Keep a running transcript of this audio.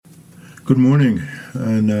Good morning,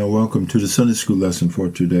 and welcome to the Sunday School lesson for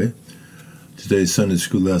today. Today's Sunday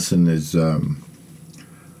School lesson is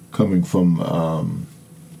coming from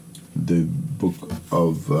the book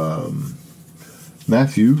of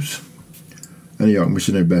Matthew's, Antioch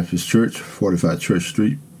Missionary Baptist Church, 45 Church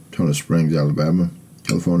Street, Tunnel Springs, Alabama.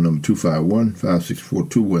 Telephone number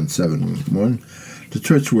 251-564-2171. The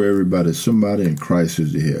church where everybody is somebody and Christ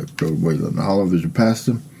is the head. Brother Whalen Oliver is the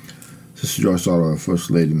pastor. Sis Joyce Oliver, our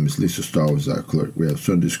First Lady, Miss Lisa Starr is our clerk. We have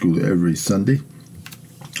Sunday school every Sunday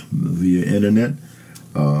via internet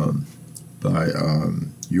by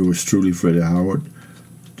yours truly, Freddie Howard,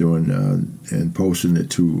 doing and posting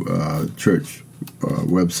it to church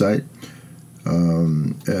website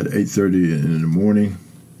at 8:30 in the morning,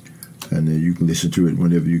 and then you can listen to it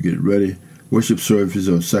whenever you get ready. Worship services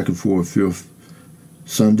on second, fourth, fifth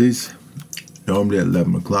Sundays. Normally at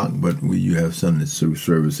 11 o'clock, but you have Sunday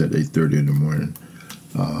service at 8:30 in the morning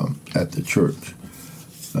at the church.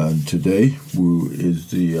 And today is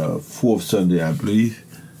the fourth Sunday, I believe,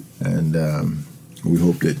 and we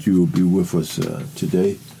hope that you will be with us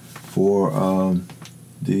today for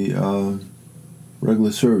the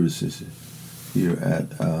regular services here at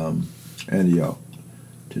Antioch.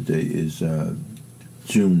 Today is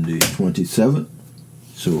June the 27th,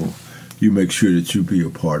 so you make sure that you be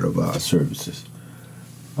a part of our services.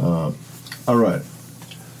 All right.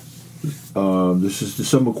 This is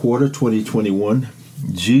December quarter, 2021.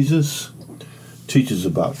 Jesus teaches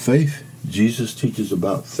about faith. Jesus teaches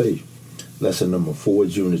about faith. Lesson number 4,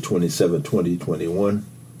 June the 27th, 2021.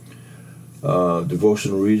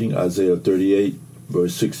 Devotional reading, Isaiah 38,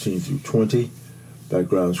 verse 16 through 20.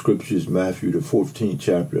 Background scriptures, Matthew the 14th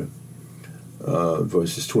chapter,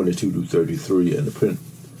 verses 22 to 33, and the print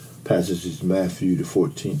passage is Matthew, the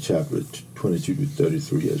 14th chapter, 22 to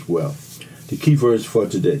 33 as well. The key verse for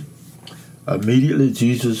today. Immediately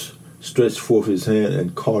Jesus stretched forth his hand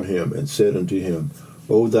and caught him and said unto him,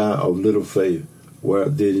 O thou of little faith, where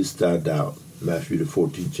didst thou doubt? Matthew, the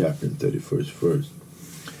 14th chapter and 31st verse.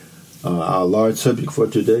 Our large subject for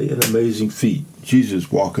today, an amazing feat.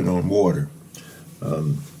 Jesus walking on water.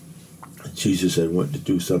 Jesus had went to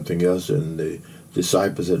do something else, and the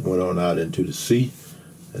disciples had went on out into the sea.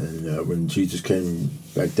 And when Jesus came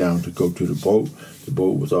back down to go to the boat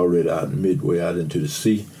was already out midway out into the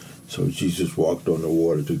sea. So Jesus walked on the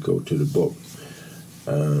water to go to the boat.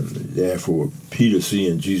 Therefore, Peter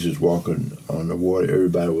seeing Jesus walking on the water,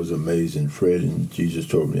 everybody was amazed. And Fred and Jesus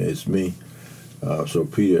told me, it's me. So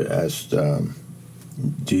Peter asked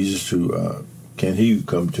Jesus to, can he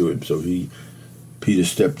come to him? So Peter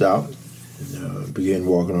stepped out and began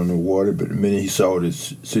walking on the water. But the minute he saw the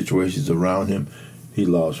situations around him, he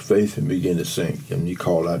lost faith and began to sink. And he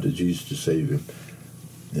called out to Jesus to save him.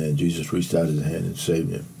 And Jesus reached out his hand and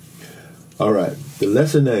saved him. All right. The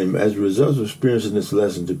lesson name. As a result of experiencing this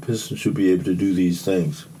lesson, the Christian should be able to do these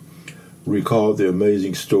things. Recall the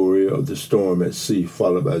amazing story of the storm at sea,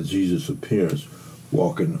 followed by Jesus' appearance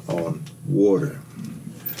walking on water.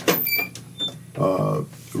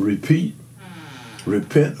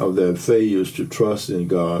 Repent of their failures to trust in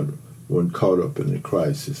God when caught up in a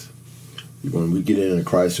crisis. When we get in a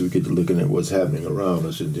crisis, we get to looking at what's happening around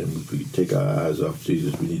us, and then if we take our eyes off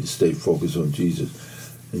Jesus, we need to stay focused on Jesus,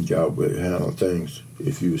 and God will handle things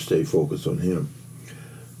if you stay focused on Him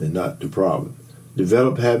and not the problem.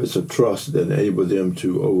 Develop habits of trust that enable them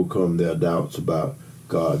to overcome their doubts about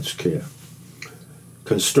God's care.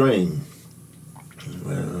 Constrain.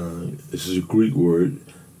 This is a Greek word.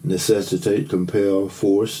 Necessitate, compel,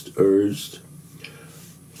 forced, urged.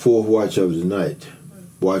 Fourth watch of the night.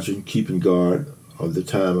 Watching, keeping guard of the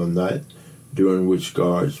time of night, during which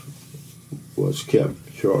guards was kept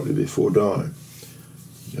shortly before dawn.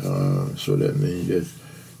 So that means that's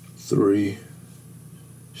 3,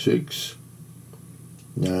 6,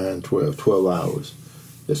 9, 12 hours.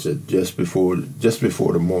 That's just before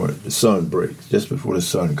the morning, the sun breaks, just before the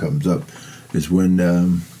sun comes up, is when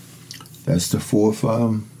that's the fourth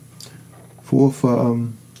hour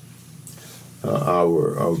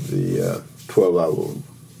of the 12-hour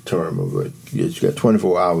term of it. You got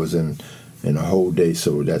 24 hours in a whole day,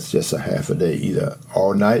 so that's just a half a day, either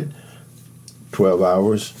all night 12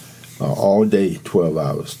 hours or all day 12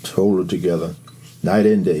 hours total together. Night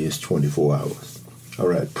and day is 24 hours. All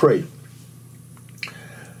right, pray.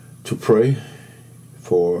 To pray,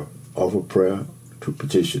 for offer prayer, to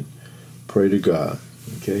petition. Pray to God.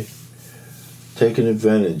 Okay? Take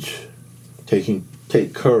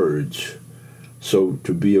courage. So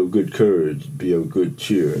to be of good courage, be of good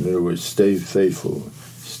cheer. In other words, stay faithful,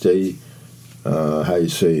 stay,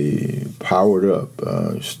 powered up,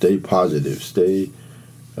 stay positive, stay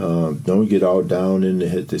Don't get all down in the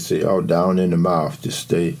head. They say all down in the mouth. Just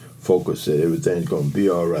stay focused that everything's going to be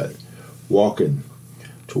all right. Walking,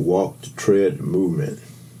 to walk, to tread, movement.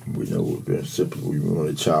 We know very simply when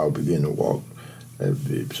a child begin to walk,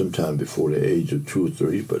 sometime before the age of 2 or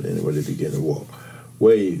 3, but anyway, they begin to walk.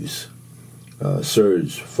 Waves,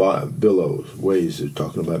 surge, billows. Waves, they're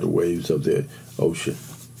talking about the waves of the ocean.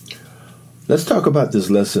 Let's talk about this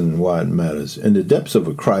lesson and why it matters. In the depths of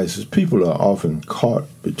a crisis, people are often caught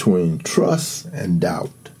between trust and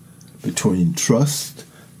doubt. Between trust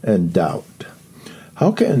and doubt.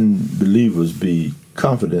 How can believers be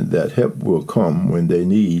confident that help will come when they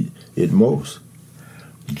need it most?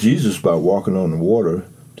 Jesus, by walking on the water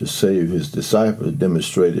to save his disciples,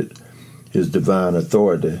 demonstrated his divine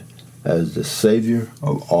authority as the Savior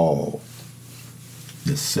of all.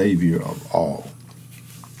 The Savior of all.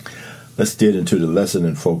 Let's get into the lesson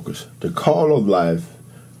and focus. The call of life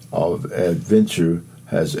of adventure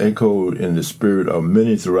has echoed in the spirit of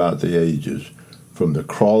many throughout the ages, from the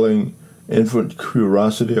crawling infant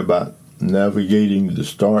curiosity about navigating the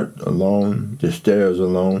stairs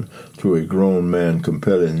alone, to a grown man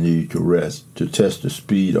compelling need to rest, to test the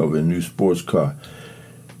speed of a new sports car.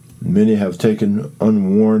 Many have taken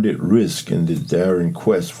unwarranted risk in the daring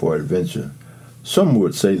quest for adventure. Some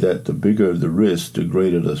would say that the bigger the risk, the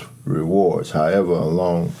greater the rewards. However,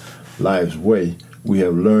 along life's way, we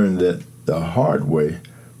have learned that the hard way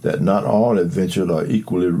that not all adventures are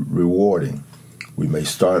equally rewarding. We may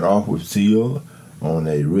start off with zeal on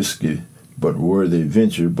a risky but worthy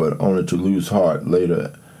venture, but only to lose heart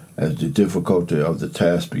later as the difficulty of the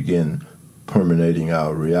task begin permeating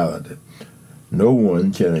our reality. No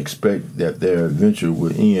one can expect that their adventure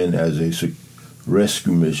will end as a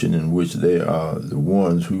rescue mission in which they are the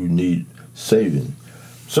ones who need saving.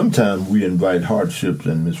 Sometimes we invite hardships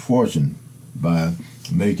and misfortune by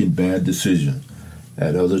making bad decisions.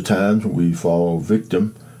 At other times we fall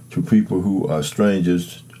victim to people who are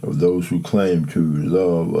strangers of those who claim to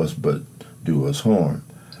love us but do us harm.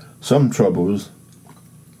 Some troubles,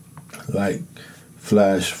 like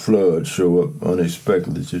flash floods, show up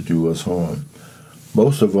unexpectedly to do us harm.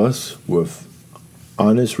 Most of us, with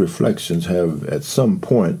honest reflections, have at some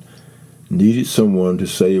point needed someone to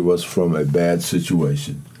save us from a bad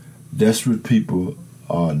situation. Desperate people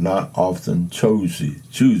are not often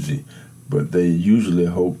choosy, but they usually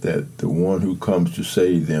hope that the one who comes to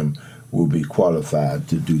save them will be qualified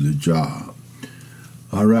to do the job.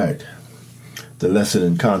 All right, the lesson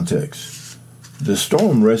in context. The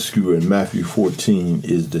storm rescue in Matthew 14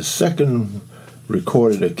 is the second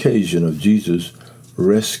recorded occasion of Jesus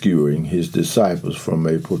rescuing his disciples from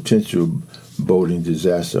a potential boating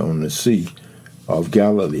disaster on the Sea of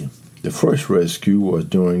Galilee. The first rescue was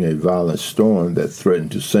during a violent storm that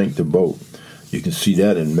threatened to sink the boat. You can see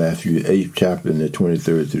that in Matthew 8 chapter in the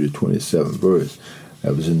 23rd through the 27th verse.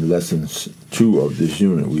 That was in lesson 2 of this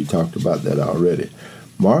unit. We talked about that already.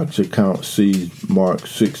 Mark's account sees Mark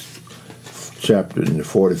 6 chapter in the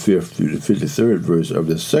 45th through the 53rd verse of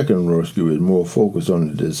the second rescue is more focused on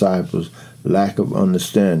the disciples' lack of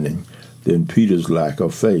understanding than Peter's lack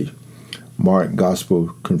of faith. Mark's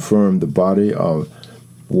gospel confirmed the body of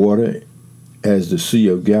water as the Sea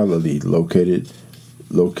of Galilee, located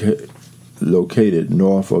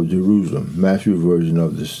north of Jerusalem. Matthew's version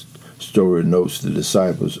of this story notes the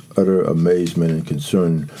disciples' utter amazement and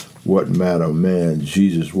concern what manner of man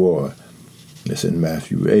Jesus was. That's in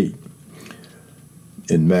Matthew 8.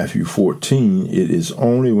 In Matthew 14, it is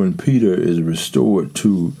only when Peter is restored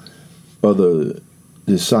to other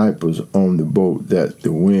disciples on the boat that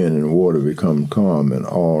the wind and water become calm, and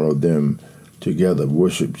all of them together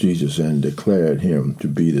worship Jesus and declared him to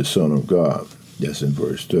be the Son of God. That's in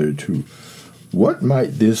verse 32. What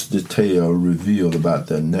might this detail reveal about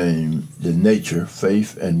the nature,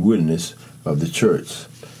 faith, and witness of the church?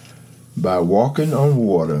 By walking on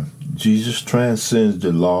water, Jesus transcends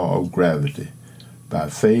the law of gravity. By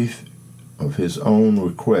faith of his own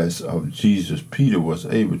request of Jesus, Peter was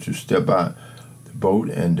able to step out the boat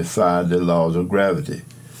and defy the laws of gravity.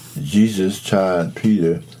 Jesus chided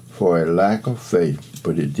Peter for a lack of faith,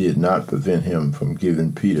 but it did not prevent him from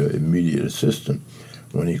giving Peter immediate assistance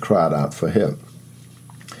when he cried out for help.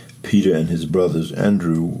 Peter and his brothers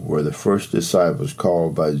Andrew were the first disciples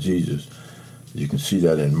called by Jesus. You can see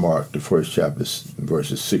that in Mark, the first chapter,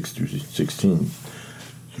 verses 6 through 16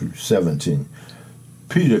 through 17.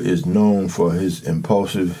 Peter is known for his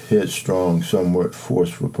impulsive, headstrong, somewhat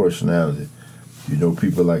forceful personality. You know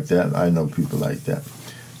people like that? I know people like that.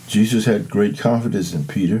 Jesus had great confidence in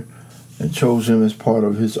Peter and chose him as part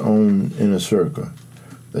of his own inner circle.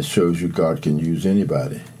 That shows you God can use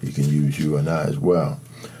anybody. He can use you and I as well.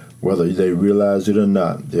 Whether they realize it or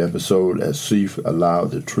not, the episode at Seif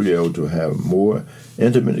allowed the trio to have more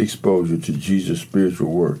intimate exposure to Jesus'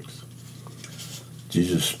 spiritual works.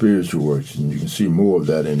 Jesus' spiritual works, and you can see more of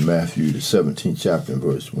that in Matthew, the 17th chapter,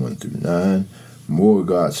 verse 1 through 9. More of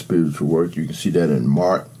God's spiritual work. You can see that in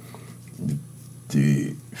Mark,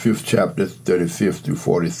 the 5th chapter, 35th through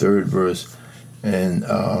 43rd verse, and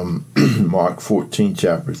Mark 14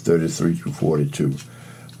 chapter, 33 through 42.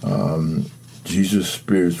 Jesus'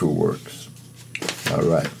 spiritual works. All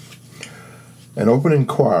right. An open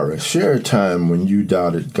inquiry. Share a time when you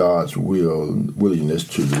doubted God's willingness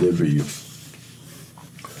to deliver you.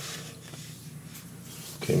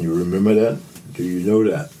 Can you remember that? Do you know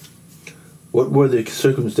that? What were the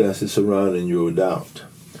circumstances surrounding your doubt?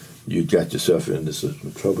 You got yourself into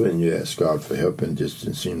some trouble and you asked God for help and just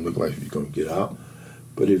didn't seem to look like you were going to get out.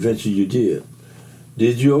 But eventually you did.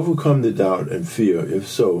 Did you overcome the doubt and fear? If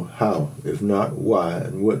so, how? If not, why?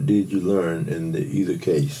 And what did you learn in either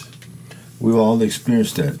case? We've all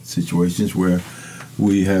experienced that, situations where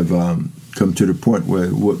we have come to the point where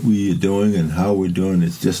what we are doing and how we're doing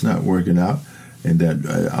is just not working out, and that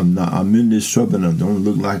I'm in this trouble and I don't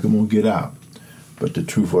look like I'm going to get out. But the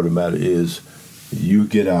truth of the matter is, you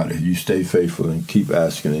get out if you stay faithful and keep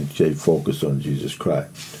asking and stay focused on Jesus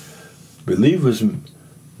Christ. Believers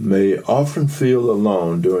may often feel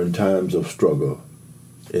alone during times of struggle.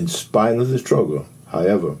 In spite of the struggle,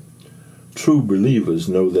 however, true believers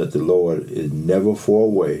know that the Lord is never far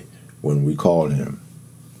away when we call him.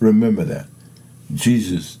 Remember that.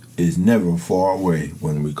 Jesus is never far away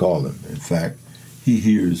when we call him. In fact, he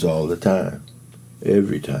hears all the time,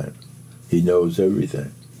 every time. He knows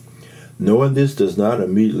everything. Knowing this does not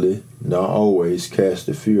immediately, nor always, cast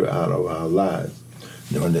the fear out of our lives.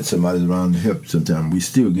 Knowing that somebody's around to help, sometimes we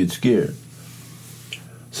still get scared.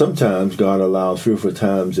 Sometimes God allows fearful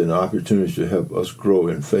times and opportunities to help us grow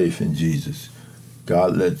in faith in Jesus.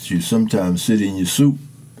 God lets you sometimes sit in your soup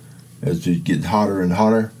as it gets hotter and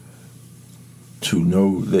hotter to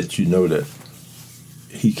let you know that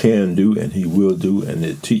he can do and he will do, and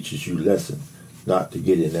it teaches you lessons not to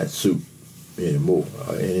get in that soup anymore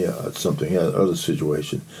or any other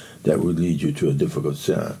situation that would lead you to a difficult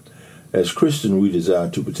time. As Christians, we desire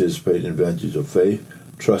to participate in adventures of faith,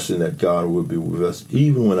 trusting that God will be with us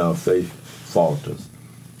even when our faith falters.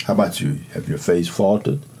 How about you? Have your faith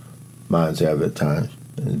faltered? Mine have at times.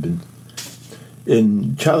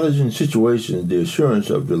 In challenging situations, the assurance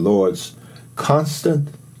of the Lord's constant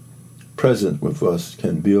presence with us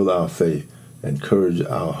can build our faith and encourage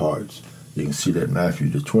our hearts. You can see that in Matthew,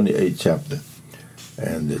 the 28th chapter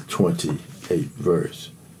and the 28th verse.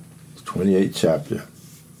 28th chapter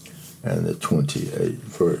and the 28th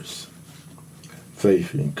verse.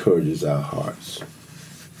 Faith encourages our hearts.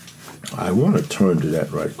 I want to turn to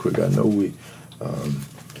that right quick. I know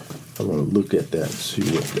I want to look at that and see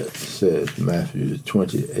what that says. Matthew, the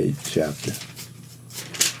 28th chapter.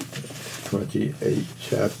 28th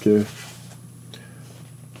chapter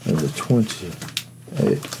and the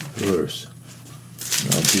 28th verse.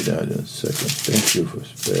 I'll do that in a second. Thank you for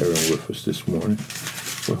bearing with us this morning.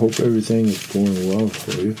 We hope everything is going well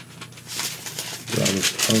for you. God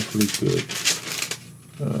is awfully good.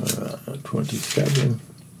 27.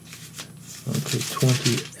 Okay,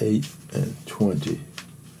 28 and 20.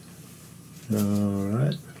 All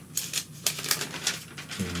right.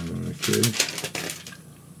 Okay.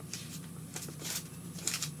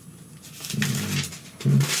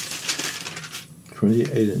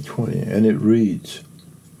 28 and 20. And it reads,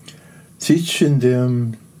 teaching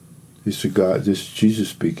them, this is Jesus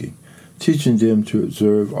speaking, teaching them to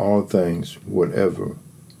observe all things, whatever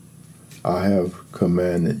I have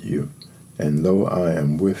commanded you. And lo, I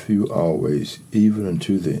am with you always, even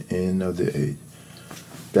unto the end of the age.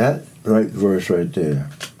 That verse right there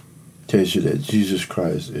tells you that Jesus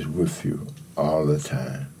Christ is with you all the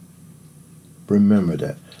time. Remember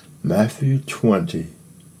that. Matthew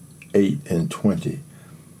 28 and 20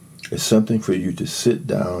 is something for you to sit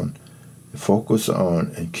down, focus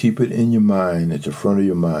on, and keep it in your mind, at the front of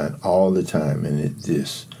your mind all the time. And it's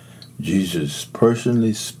this: Jesus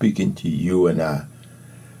personally speaking to you and I,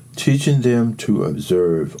 teaching them to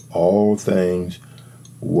observe all things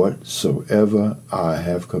whatsoever I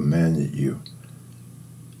have commanded you.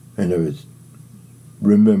 In other words,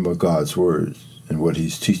 remember God's words and what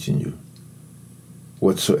he's teaching you.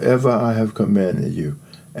 Whatsoever I have commanded you,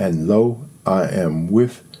 and lo, I am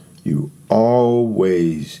with you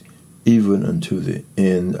always, even unto the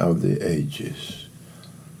end of the ages.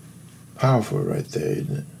 Powerful right there,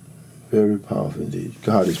 isn't it? Very powerful indeed.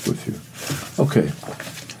 God is with you. Okay.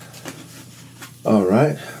 All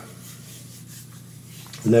right.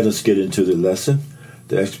 Let us get into the lesson.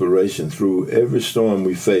 the exploration. Through every storm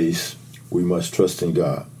we face, we must trust in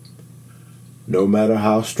God. No matter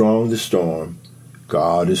how strong the storm,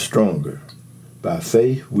 God is stronger. By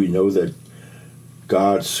faith, we know that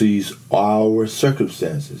God sees our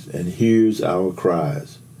circumstances and hears our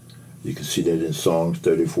cries. You can see that in Psalms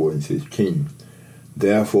 34 and 15.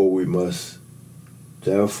 Therefore, we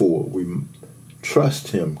trust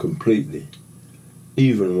him completely,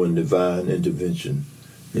 even when divine intervention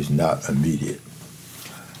is not immediate.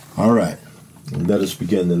 All right, let us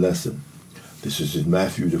begin the lesson. This is in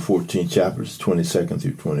Matthew, the 14th chapter, 22nd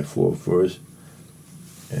through 24th verse.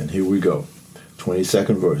 And here we go.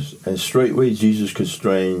 22nd verse. And straightway Jesus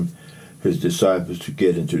constrained his disciples to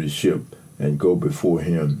get into the ship and go before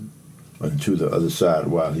him unto the other side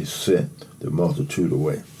while he sent the multitude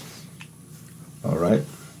away. All right.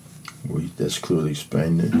 That's clearly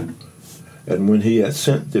explained it. And when he had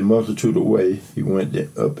sent the multitude away, he went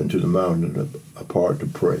up into the mountain apart to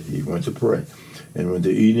pray. He went to pray. And when the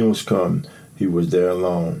evening was come, he was there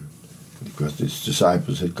alone, because his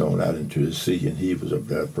disciples had gone out into the sea, and he was up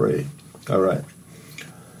there praying. All right.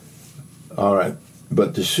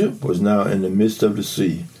 But the ship was now in the midst of the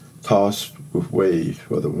sea, tossed with waves,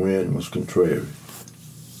 for the wind was contrary.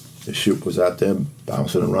 The ship was out there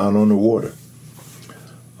bouncing around on the water.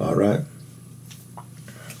 All right.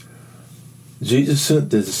 Jesus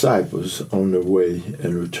sent the disciples on their way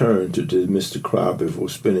and returned to dismiss the crowd before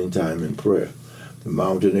spending time in prayer. The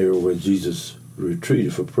mountain area where Jesus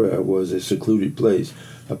retreated for prayer was a secluded place,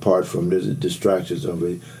 apart from the distractions of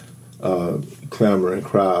a clamoring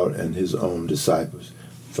crowd and his own disciples.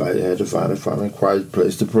 He had to find a quiet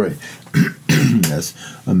place to pray. That's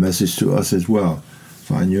a message to us as well.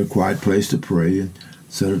 Find your quiet place to pray and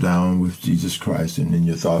settle down with Jesus Christ and in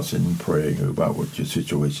your thoughts and praying about what your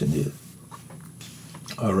situation is.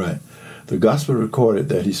 All right. The gospel recorded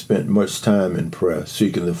that he spent much time in prayer,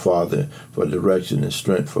 seeking the Father for direction and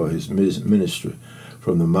strength for his ministry.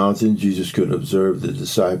 From the mountain, Jesus could observe the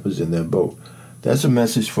disciples in their boat. That's a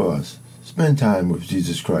message for us. Spend time with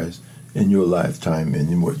Jesus Christ in your lifetime and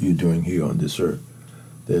in what you're doing here on this earth.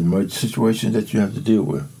 There's much situations that you have to deal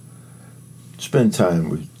with. Spend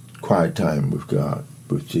quiet time with God,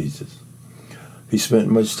 with Jesus. He spent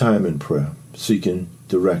much time in prayer, seeking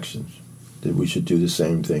directions. That we should do the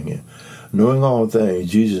same thing here. Knowing all things,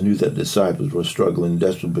 Jesus knew that the disciples were struggling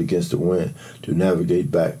desperately against the wind to navigate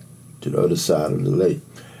back to the other side of the lake.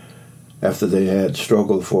 After they had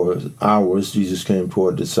struggled for hours, Jesus came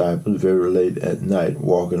toward the disciples very late at night,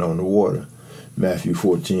 walking on the water. Matthew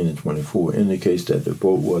 14 and 24 indicates that the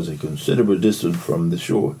boat was a considerable distance from the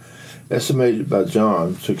shore, estimated by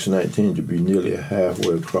John 6:19 to be nearly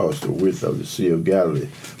halfway across the width of the Sea of Galilee.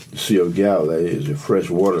 The Sea of Galilee is a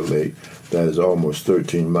freshwater lake that is almost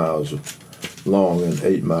 13 miles long and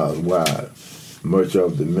 8 miles wide. Much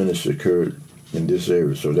of the ministry occurred in this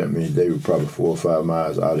area, so that means they were probably 4 or 5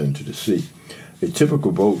 miles out into the sea. A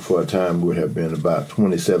typical boat for a time would have been about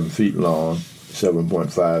 27 feet long,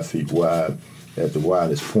 7.5 feet wide at the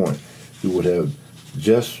widest point. It would have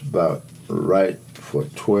just about right for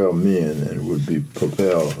 12 men and would be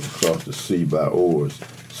propelled across the sea by oars,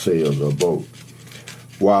 sails, or boat.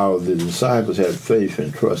 While the disciples had faith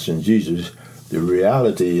and trust in Jesus, the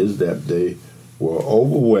reality is that they were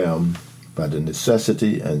overwhelmed by the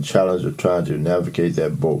necessity and challenge of trying to navigate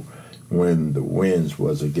that boat when the winds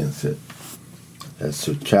was against it. That's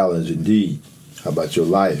a challenge indeed. How about your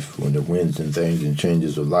life when the winds and things and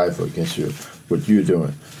changes of life are against you? What you're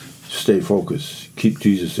doing? Stay focused. Keep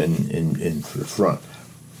Jesus in the front.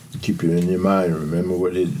 Keep it in your mind. Remember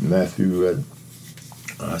what Matthew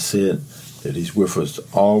said, that he's with us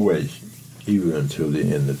always, even until the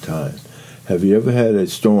end of time. Have you ever had a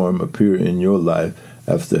storm appear in your life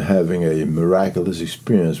after having a miraculous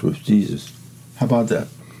experience with Jesus? How about that?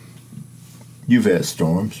 You've had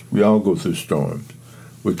storms. We all go through storms.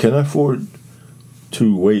 We cannot afford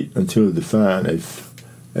to wait until to find a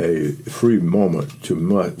free moment.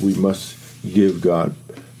 We must give God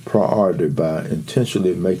priority by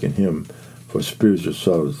intentionally making him for spiritual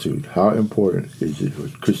solitude. How important is it for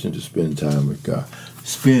Christians to spend time with God?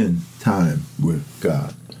 Spend time with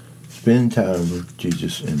God. Spend time with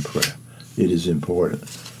Jesus in prayer. It is important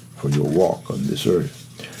for your walk on this earth.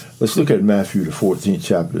 Let's look at Matthew, the 14th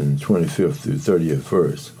chapter, and 25th through 30th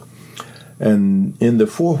verse. And in the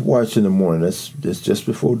fourth watch in the morning, that's just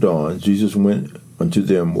before dawn, Jesus went unto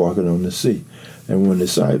them walking on the sea. And when the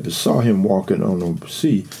disciples saw him walking on the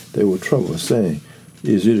sea, they were troubled, saying,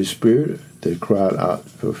 Is it a spirit? They cried out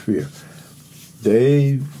for fear.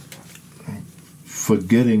 They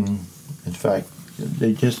forgetting, in fact,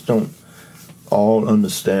 they just don't all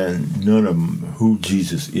understand, none of them, who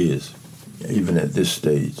Jesus is. even at this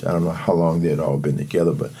stage. I don't know how long they had all been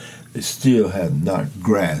together, but they still have not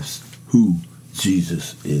grasped who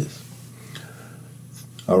Jesus is.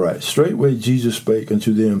 All right. Straightway Jesus spake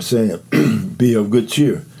unto them, saying, Be of good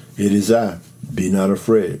cheer. It is I. Be not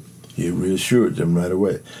afraid. He reassured them right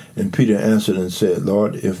away. And Peter answered and said,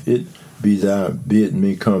 Lord, if it be thou, bid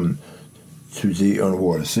me come to thee on the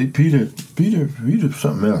water. See, Peter,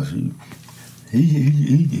 something else.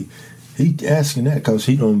 He asking that because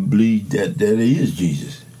he don't believe that he is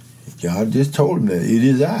Jesus. God just told him that it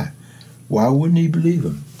is I. Why wouldn't he believe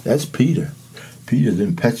him? That's Peter. Peter's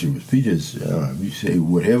impetuous. Peter's, you say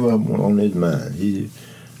whatever on his mind. He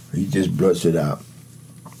just blurts it out.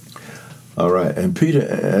 All right. And Peter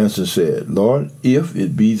answered said, Lord, if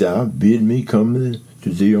it be thou, bid me come to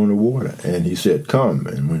thee on the water. And he said, Come.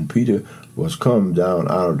 And when Peter was come down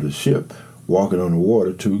out of the ship, walking on the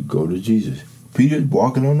water to go to Jesus. Peter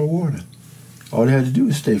walking on the water. All he had to do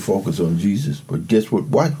is stay focused on Jesus. But guess what?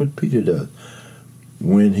 Watch what Peter does.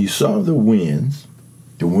 When he saw the winds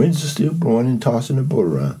are still blowing and tossing the boat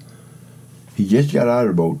around. He just got out of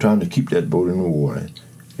the boat trying to keep that boat in the water.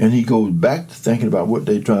 And he goes back to thinking about what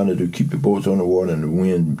they're trying to do, keep the boats on the water and the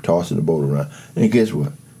wind tossing the boat around. And guess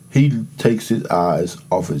what? He takes his eyes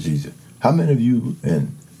off of Jesus. How many of you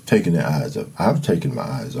and taken their eyes off? I've taken my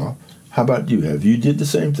eyes off. How about you? Have you did the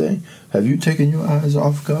same thing? Have you taken your eyes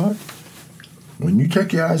off God? When you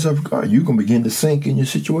take your eyes off God, you can begin to sink in your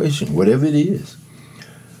situation, whatever it is.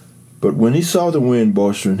 But when he saw the wind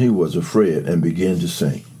boisterous, he was afraid and began to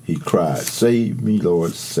sink. He cried, Save me,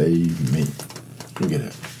 Lord, save me. Look at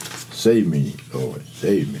that. Save me, Lord,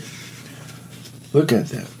 save me. Look at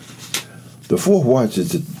that. The fourth watch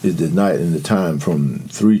is the night and the time from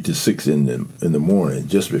 3 to 6 in the morning,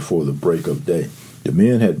 just before the break of day. The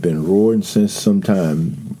men had been roaring since some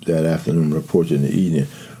time that afternoon, approaching the evening,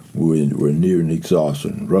 were nearing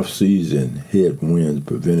exhaustion. Rough seas and head winds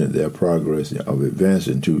prevented their progress of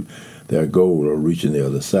advancing to their goal or reaching the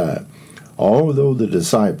other side. Although the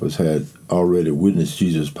disciples had already witnessed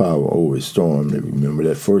Jesus' power over a storm, they remember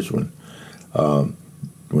that first one,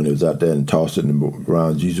 when they was out there and tossing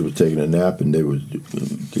around, Jesus was taking a nap, and they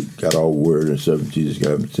got all worried and stuff. Jesus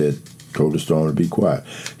got up and told the storm to be quiet.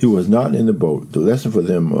 He was not in the boat. The lesson for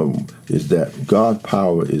them is that God's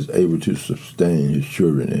power is able to sustain his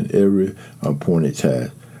children in every appointed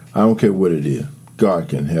task. I don't care what it is. God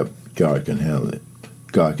can help. God can handle it.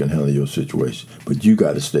 God can handle your situation. But you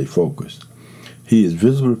got to stay focused. He is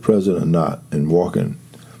visibly present or not, and walking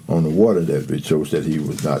on the water, that it shows that he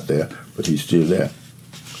was not there, but he's still there.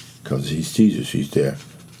 Because he's Jesus. He's there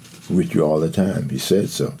with you all the time. He said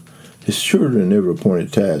so. His children in every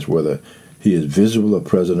appointed task, whether he is visible or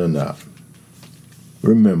present or not.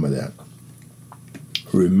 Remember that.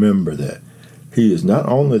 Remember that. He is not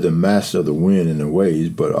only the master of the wind and the waves,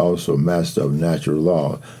 but also master of natural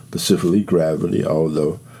law, specifically gravity,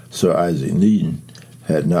 although Sir Isaac Newton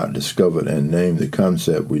had not discovered and named the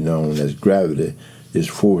concept we know as gravity, its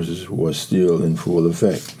forces was still in full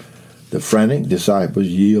effect. The frantic disciples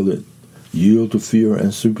yield to fear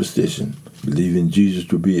and superstition, believing Jesus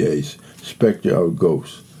to be a specter or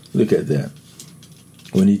ghost. Look at that.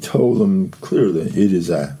 When he told them clearly, it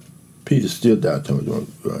is I. Peter still doubted him,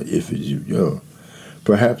 if it's you.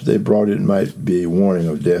 Perhaps they brought it might be a warning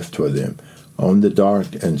of death toward them. On the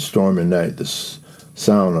dark and stormy night, the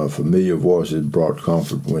sound of familiar voices brought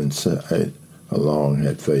comfort when sight along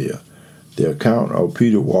had failed. The account of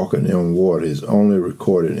Peter walking on water is only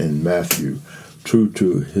recorded in Matthew, true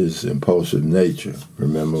to his impulsive nature.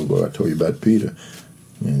 Remember what I told you about Peter?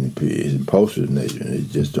 And his impulsive nature. And he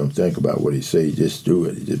just don't think about what he say. He just do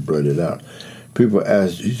it. He just blurt it out. People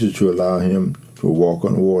asked Jesus to allow him to walk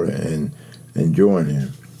on water and join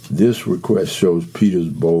him. This request shows Peter's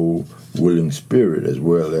bold, willing spirit as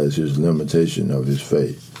well as his limitation of his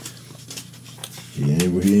faith. He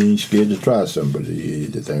ain't scared to try somebody.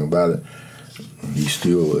 The thing about it, he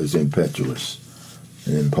still is impetuous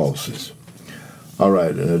and impulsive. All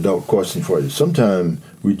right, an adult question for you. Sometimes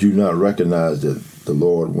we do not recognize the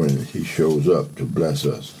Lord when he shows up to bless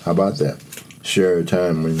us. How about that? Share a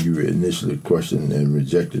time when you initially questioned and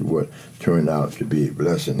rejected what turned out to be a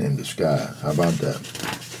blessing in disguise. How about that?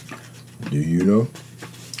 Do you know?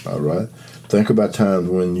 All right. Think about times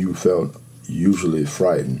when you felt unusually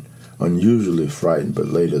frightened, but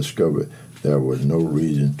later discovered there was no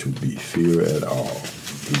reason to be fear at all,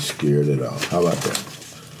 be scared at all. How about that?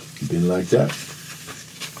 You been like that?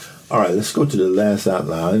 All right, let's go to the last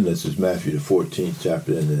outline. This is Matthew, the 14th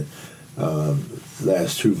chapter, and the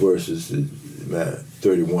last two verses,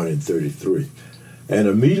 31 and 33. And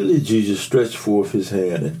immediately Jesus stretched forth his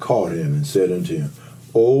hand and caught him and said unto him,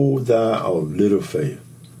 O thou of little faith,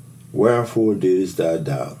 Wherefore didst thou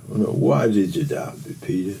doubt? Why did you doubt me,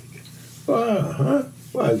 Peter?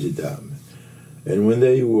 Why did you doubt me? And when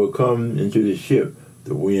they were come into the ship,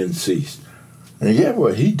 the wind ceased. And yeah,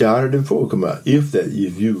 what? He doubted him before come out. Look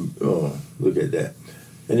at that.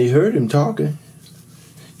 And he heard him talking.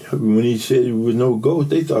 When he said it was no ghost,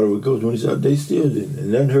 they thought it was ghost. When he said, they still didn't.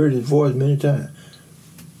 And then heard his voice many times.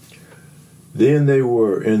 Then they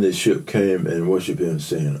were in the ship, came and worshipped him,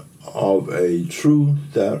 saying, of a truth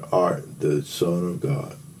thou art the Son of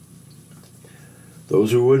God.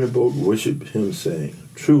 Those who were in the boat worshipped him, saying,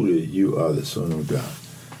 truly you are the Son of God.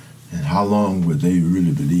 And how long would they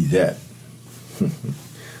really believe that?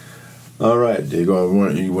 All right, you're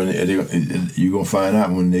gonna find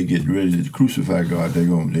out when they get ready to crucify God. They're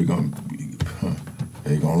gonna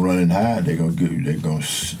run and hide. They're gonna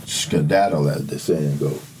skedaddle, as the saying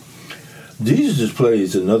goes. Jesus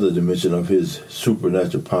displays another dimension of his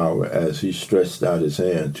supernatural power as he stretched out his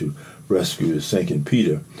hand to rescue the sinking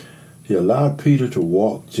Peter. He allowed Peter to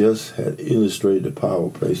walk, just had illustrated the power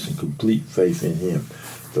placed in complete faith in him.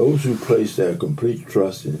 Those who place their complete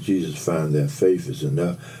trust in Jesus find their faith is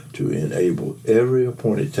enough to enable every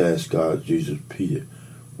appointed task. God, Jesus, Peter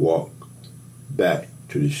walked back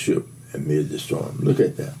to the ship amid the storm. Look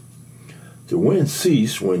at that. The wind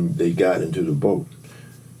ceased when they got into the boat.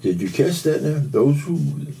 Did you catch that now? Those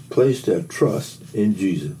who place their trust in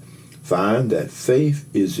Jesus find that faith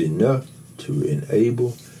is enough to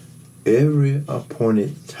enable every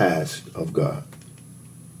appointed task of God.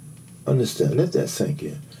 Understand, let that sink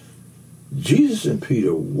in. Jesus and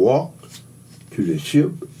Peter walked to the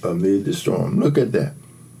ship amid the storm. Look at that.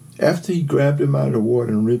 After he grabbed him out of the water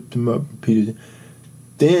and ripped him up, Peter,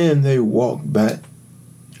 then they walked back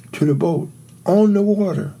to the boat on the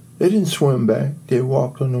water. They didn't swim back. They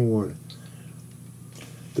walked on the water.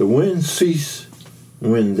 The wind ceased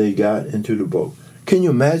when they got into the boat. Can you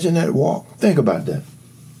imagine that walk? Think about that.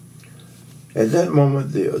 At that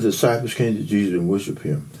moment, the disciples came to Jesus and worshiped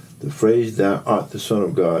him. The phrase, thou art the Son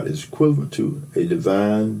of God, is equivalent to a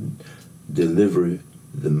divine delivery,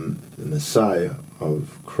 the Messiah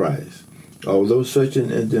of Christ. Although such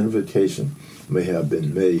an identification may have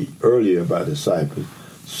been made earlier by disciples,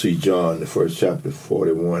 see John, the first chapter,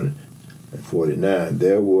 41 and 49,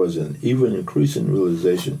 there was an even increasing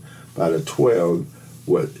realization by the 12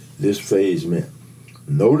 what this phase meant.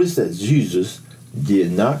 Notice that Jesus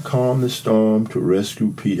did not calm the storm to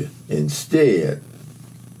rescue Peter. Instead,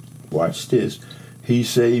 watch this, he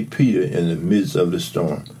saved Peter in the midst of the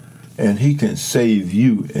storm. And he can save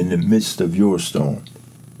you in the midst of your storm.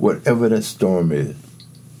 Whatever that storm is,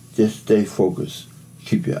 just stay focused.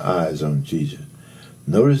 Keep your eyes on Jesus.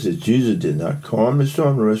 Notice that Jesus did not calm the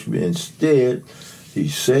storm to rescue him. Instead, he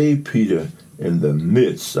saved Peter in the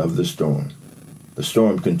midst of the storm. The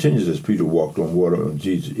storm continues as Peter walked on water on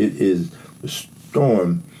Jesus. It is the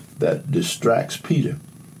storm that distracts Peter.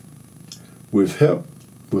 With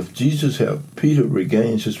Jesus' help, Peter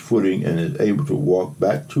regains his footing and is able to walk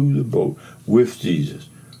back to the boat with Jesus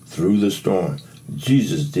through the storm.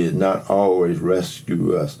 Jesus did not always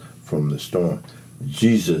rescue us from the storm.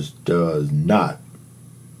 Jesus does not.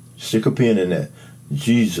 Stick a pin in that.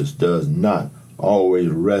 Jesus does not always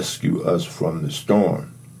rescue us from the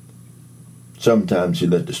storm. Sometimes he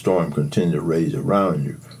let the storm continue to rage around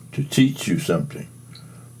you to teach you something.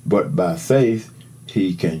 But by faith,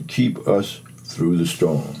 he can keep us through the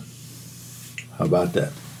storm. How about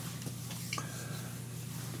that?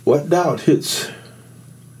 What doubt hits?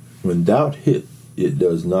 When doubt hits, it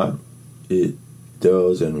does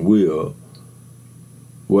and will.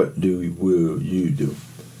 What will you do?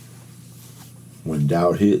 When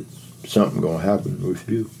doubt hits, something going to happen with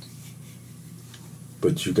you.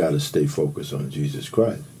 But you got to stay focused on Jesus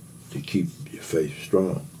Christ to keep your faith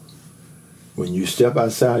strong. When you step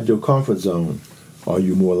outside your comfort zone, are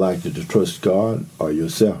you more likely to trust God or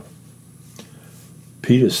yourself?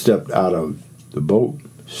 Peter stepped out of the boat.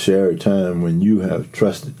 Share a time when you have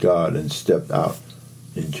trusted God and stepped out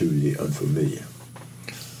into the unfamiliar.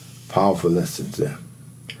 Powerful lessons there.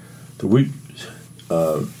 The week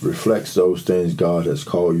reflects those things God has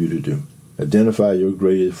called you to do. Identify your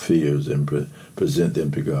greatest fears and present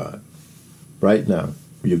them to God. Right now,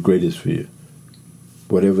 your greatest fear,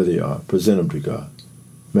 whatever they are, present them to God.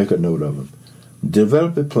 Make a note of them.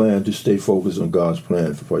 Develop a plan to stay focused on God's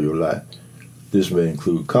plan for your life. This may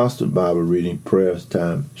include constant Bible reading, prayer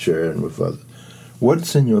time, sharing with others.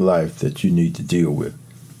 What's in your life that you need to deal with?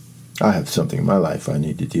 I have something in my life I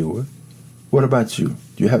need to deal with. What about you?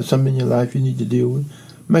 Do you have something in your life you need to deal with?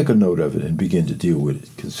 Make a note of it and begin to deal with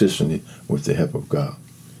it consistently with the help of God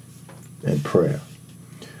and prayer.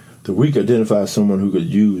 The week identifies someone who could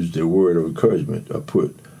use the word of encouragement or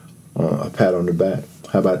put a pat on the back.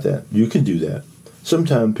 How about that? You can do that.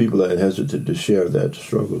 Sometimes people are hesitant to share their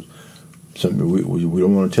struggles. We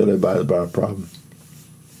don't want to tell everybody about our problem.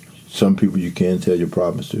 Some people you can tell your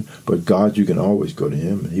problems to, but God, you can always go to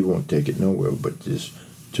Him, and He won't take it nowhere but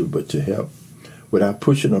to help. Without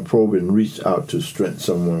pushing or probing, reach out to strengthen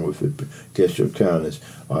someone with a gesture of kindness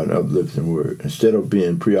or an uplifting word. Instead of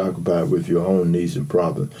being preoccupied with your own needs and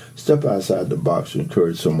problems, step outside the box to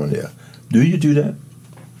encourage someone else. Do you do that?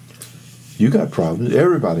 You got problems.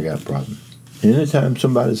 Everybody got problems. Anytime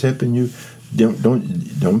somebody's helping you,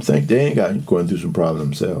 don't think they ain't going through some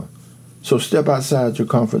problems themselves. So step outside your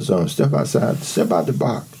comfort zone. Step out the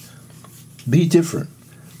box. Be different.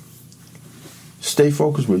 Stay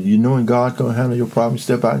focused with you knowing God's going to handle your problem.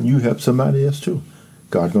 Step out and you help somebody else too.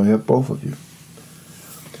 God's going to help both of you.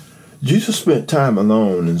 Jesus spent time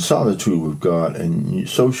alone in solitude with God, and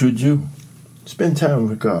so should you. Spend time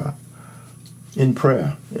with God in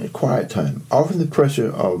prayer, in quiet time. Often the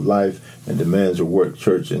pressure of life and demands of work,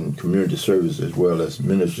 church, and community service, as well as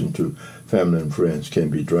ministering to family and friends, can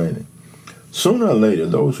be draining. Sooner or later,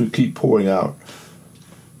 those who keep pouring out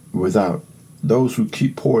without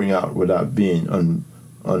being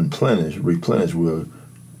replenished will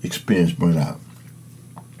experience burnout.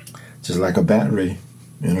 Just like a battery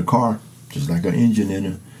in a car, just like an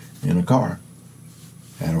engine in a car.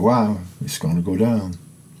 After a while, it's going to go down.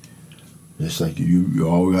 Just like you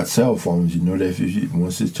all got cell phones, you know that if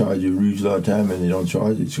once it's charged, you use a lot of time and they don't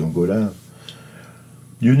charge it, it's going to go down.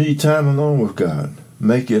 You need time alone with God.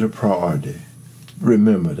 Make it a priority.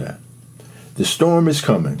 Remember that. The storm is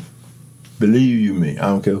coming. Believe you me, I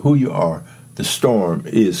don't care who you are, the storm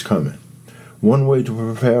is coming. One way to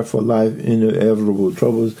prepare for life's inevitable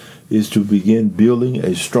troubles is to begin building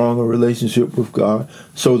a stronger relationship with God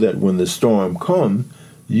so that when the storm comes,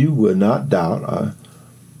 you will not doubt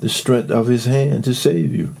the strength of His hand to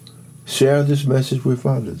save you. Share this message with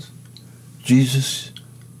others. Jesus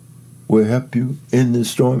will help you in the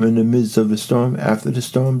storm, in the midst of the storm, after the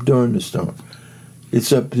storm, during the storm.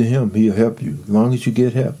 It's up to Him. He'll help you as long as you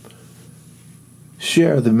get help.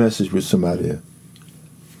 Share the message with somebody else.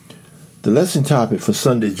 The lesson topic for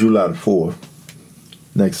Sunday, July the 4th,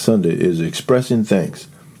 next Sunday, is expressing thanks.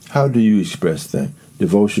 How do you express thanks?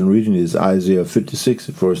 Devotion reading is Isaiah 56,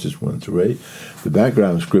 verses 1 through 8. The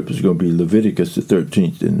background script is going to be Leviticus, the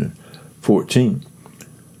 13th and the 14th.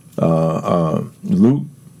 Luke,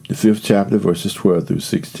 the 5th chapter, verses 12 through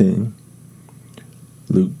 16.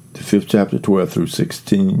 Luke, the 5th chapter, 12 through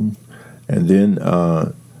 16. And then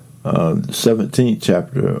the 17th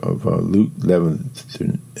chapter of Luke, 11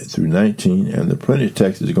 through 19. And the printed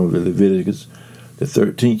text is going to be Leviticus, the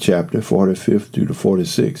 13th chapter, 45th through the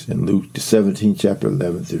 46th, and Luke, the 17th chapter,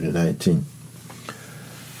 11 through the 19th.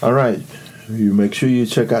 All right, you make sure you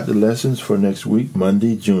check out the lessons for next week.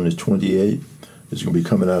 Monday, June the 28th, it's going to be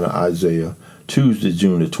coming out of Isaiah. Tuesday,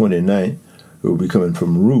 June the 29th, it will be coming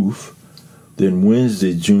from Ruth. Then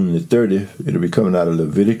Wednesday, June the 30th, it'll be coming out of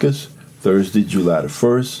Leviticus. Thursday, July the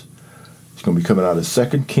 1st, it's going to be coming out of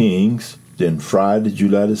 2 Kings. Then Friday,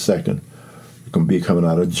 July the 2nd, it's going to be coming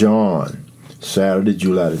out of John. Saturday,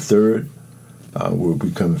 July the 3rd, will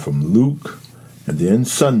be coming from Luke. And then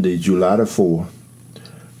Sunday, July the 4th,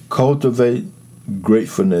 cultivate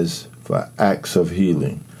gratefulness for acts of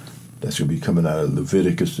healing. That's going to be coming out of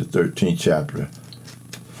Leviticus, the 13th chapter,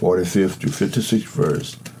 45th through 56th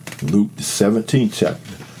verse. Luke, the 17th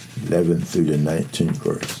chapter, 11th through the 19th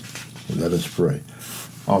verse. Let us pray.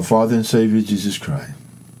 Our Father and Savior, Jesus Christ,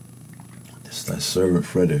 this is thy servant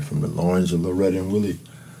Freddie from the loins of Loretta and Willie,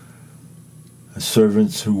 as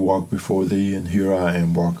servants who walk before thee, and here I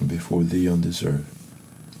am walking before thee on this earth.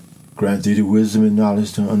 Grant thee the wisdom and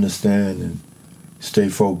knowledge to understand and stay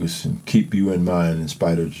focused and keep you in mind in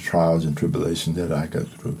spite of the trials and tribulations that I go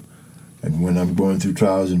through. And when I'm going through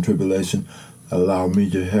trials and tribulation, allow me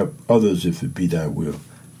to help others if it be thy will.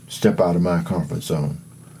 Step out of my comfort zone,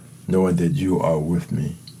 knowing that you are with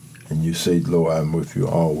me. And you say, Lord, I'm with you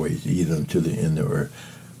always, even until the end of the earth.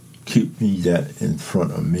 Keep me that in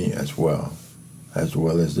front of me as well as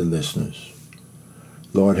the listeners.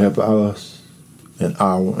 Lord, help us in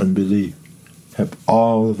our unbelief. Help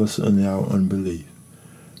all of us in our unbelief.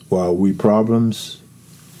 While we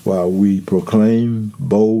proclaim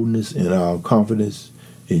boldness in our confidence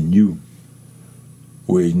in you,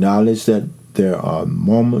 we acknowledge that there are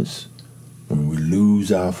moments when we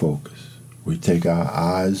lose our focus. We take our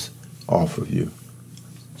eyes off of you,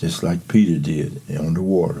 just like Peter did on the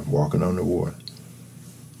water, walking on the water.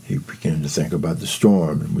 He began to think about the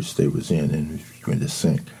storm in which they was in, and he began to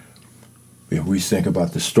sink. If we think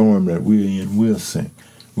about the storm that we're in, we'll sink.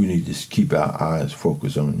 We need to keep our eyes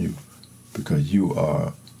focused on you, because you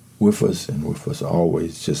are with us and with us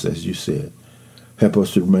always, just as you said. Help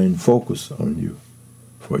us to remain focused on you,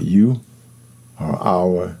 for you are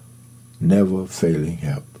our never-failing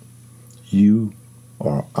help. You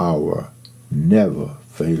are our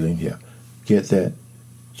never-failing help. Get that?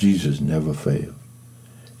 Jesus never failed.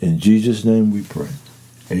 In Jesus' name we pray.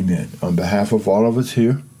 Amen. On behalf of all of us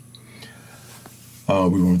here,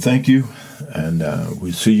 we want to thank you, and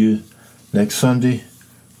we'll see you next Sunday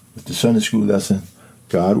with the Sunday school lesson,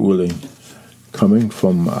 God willing, coming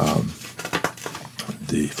from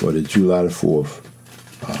for the July the 4th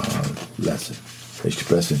lesson,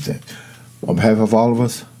 expressing things. On behalf of all of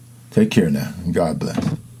us, take care now, and God bless.